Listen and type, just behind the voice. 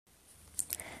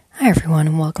Hi everyone,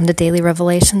 and welcome to Daily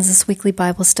Revelations, this weekly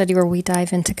Bible study where we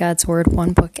dive into God's Word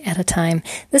one book at a time.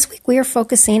 This week we are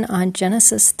focusing on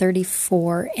Genesis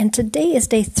 34, and today is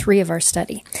day 3 of our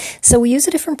study. So we use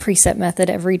a different precept method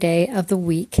every day of the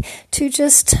week to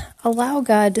just allow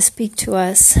God to speak to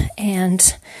us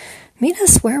and meet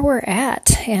us where we're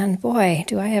at. And boy,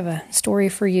 do I have a story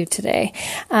for you today.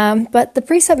 But the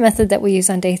precept method that we use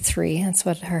on day 3, that's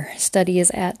what our study is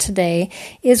at today,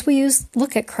 is we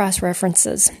look at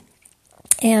cross-references.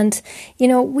 And,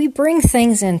 we bring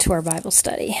things into our Bible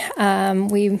study.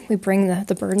 We bring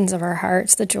the burdens of our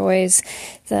hearts, the joys,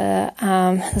 the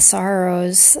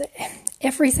sorrows,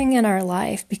 everything in our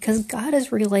life, because God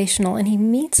is relational and He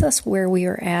meets us where we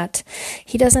are at.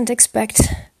 He doesn't expect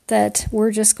that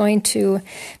we're just going to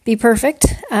be perfect.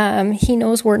 He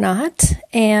knows we're not,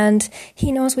 and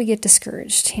He knows we get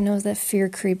discouraged. He knows that fear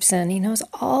creeps in. He knows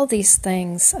all these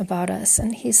things about us,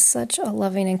 and He's such a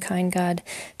loving and kind God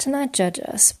to not judge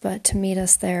us, but to meet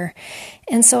us there.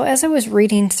 And so as I was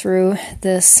reading through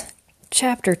this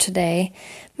chapter today,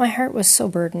 my heart was so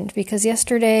burdened because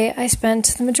yesterday I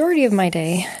spent the majority of my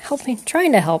day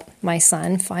trying to help my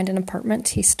son find an apartment.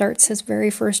 He starts his very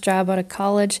first job out of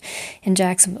college in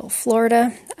Jacksonville,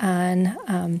 Florida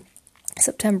on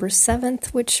September 7th,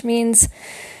 which means,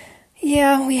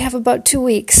 we have about 2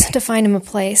 weeks to find him a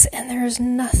place, and there's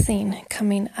nothing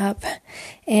coming up.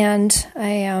 And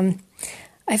I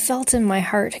felt in my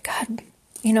heart, God,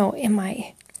 am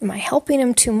I helping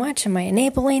him too much? Am I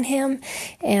enabling him?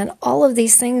 And all of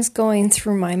these things going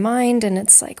through my mind, and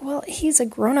it's like, well, he's a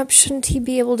grown-up. Shouldn't he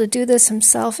be able to do this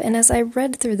himself? And as I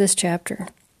read through this chapter,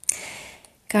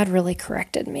 God really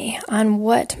corrected me on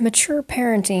what mature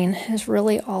parenting is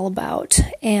really all about,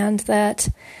 and that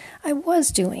I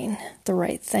was doing the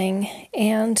right thing,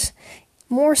 and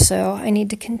more so, I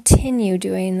need to continue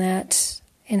doing that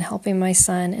in helping my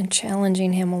son and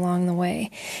challenging him along the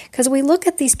way. Because we look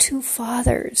at these two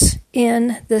fathers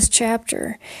in this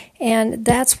chapter, and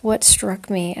that's what struck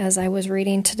me as I was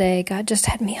reading today. God just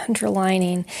had me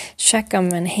underlining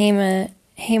Shechem and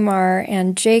Hamor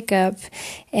and Jacob,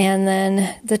 and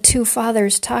then the two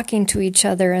fathers talking to each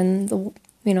other, and the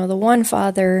one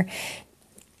father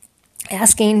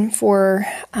asking for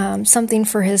something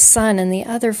for his son, and the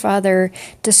other father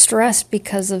distressed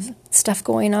because of stuff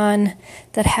going on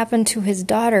that happened to his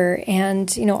daughter,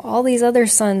 and all these other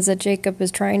sons that Jacob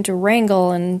is trying to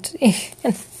wrangle, and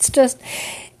it's just,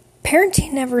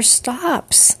 parenting never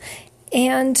stops,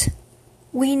 and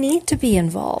we need to be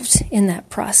involved in that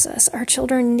process. Our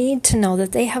children need to know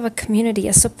that they have a community,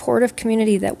 a supportive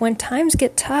community, that when times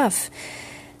get tough,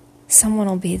 someone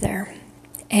will be there.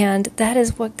 And that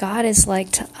is what God is like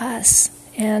to us.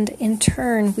 And in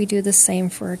turn, we do the same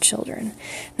for our children.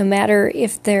 No matter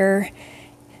if they're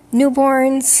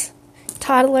newborns,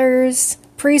 toddlers,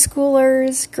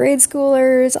 preschoolers, grade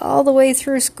schoolers, all the way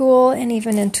through school and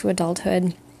even into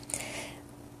adulthood,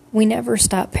 we never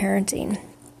stop parenting.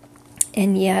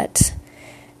 And yet,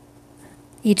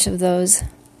 each of those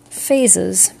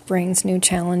phases brings new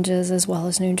challenges as well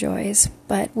as new joys.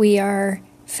 But we are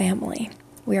family.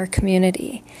 We are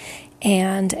community,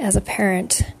 and as a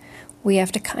parent, we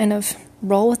have to kind of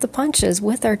roll with the punches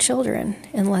with our children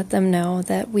and let them know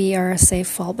that we are a safe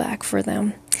fallback for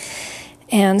them.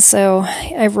 And so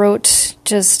I wrote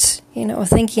just,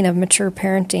 thinking of mature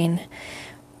parenting.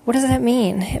 What does that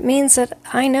mean? It means that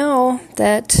I know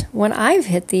that when I've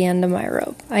hit the end of my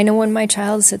rope, I know when my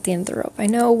child's hit the end of the rope, I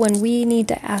know when we need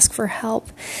to ask for help,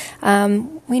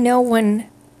 we know when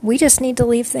we just need to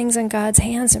leave things in God's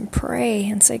hands and pray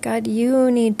and say, God, you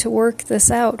need to work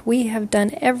this out. We have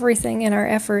done everything in our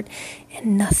effort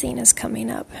and nothing is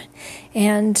coming up.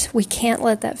 And we can't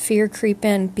let that fear creep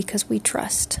in because we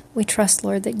trust. We trust,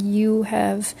 Lord, that you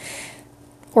have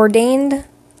ordained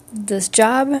this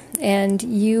job and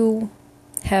you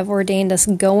have ordained us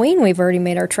going. We've already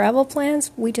made our travel plans.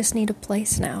 We just need a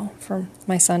place now for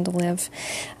my son to live.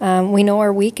 We know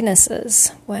our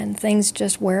weaknesses when things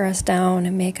just wear us down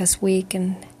and make us weak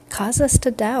and cause us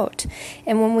to doubt.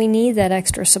 And when we need that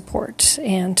extra support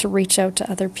and to reach out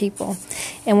to other people.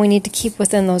 And we need to keep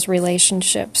within those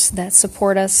relationships that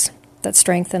support us, that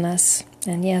strengthen us,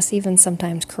 and yes, even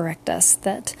sometimes correct us.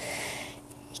 That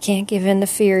you can't give in to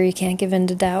fear, you can't give in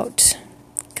to doubt.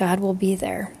 God will be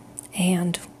there.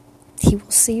 And He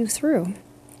will see you through.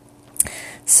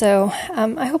 So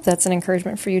I hope that's an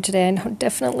encouragement for you today. I know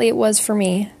definitely it was for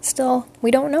me. Still,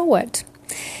 we don't know what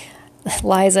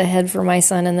lies ahead for my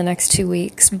son in the next 2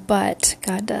 weeks, but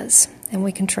God does, and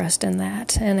we can trust in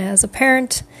that. And as a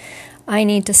parent, I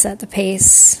need to set the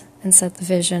pace and set the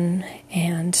vision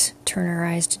and turn our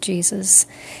eyes to Jesus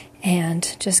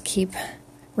and just keep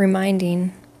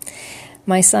reminding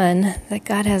my son that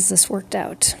God has this worked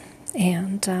out,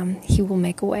 and He will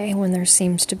make a way when there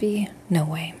seems to be no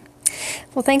way.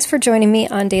 Well, thanks for joining me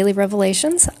on Daily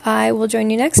Revelations. I will join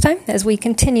you next time as we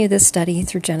continue this study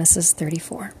through Genesis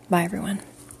 34. Bye, everyone.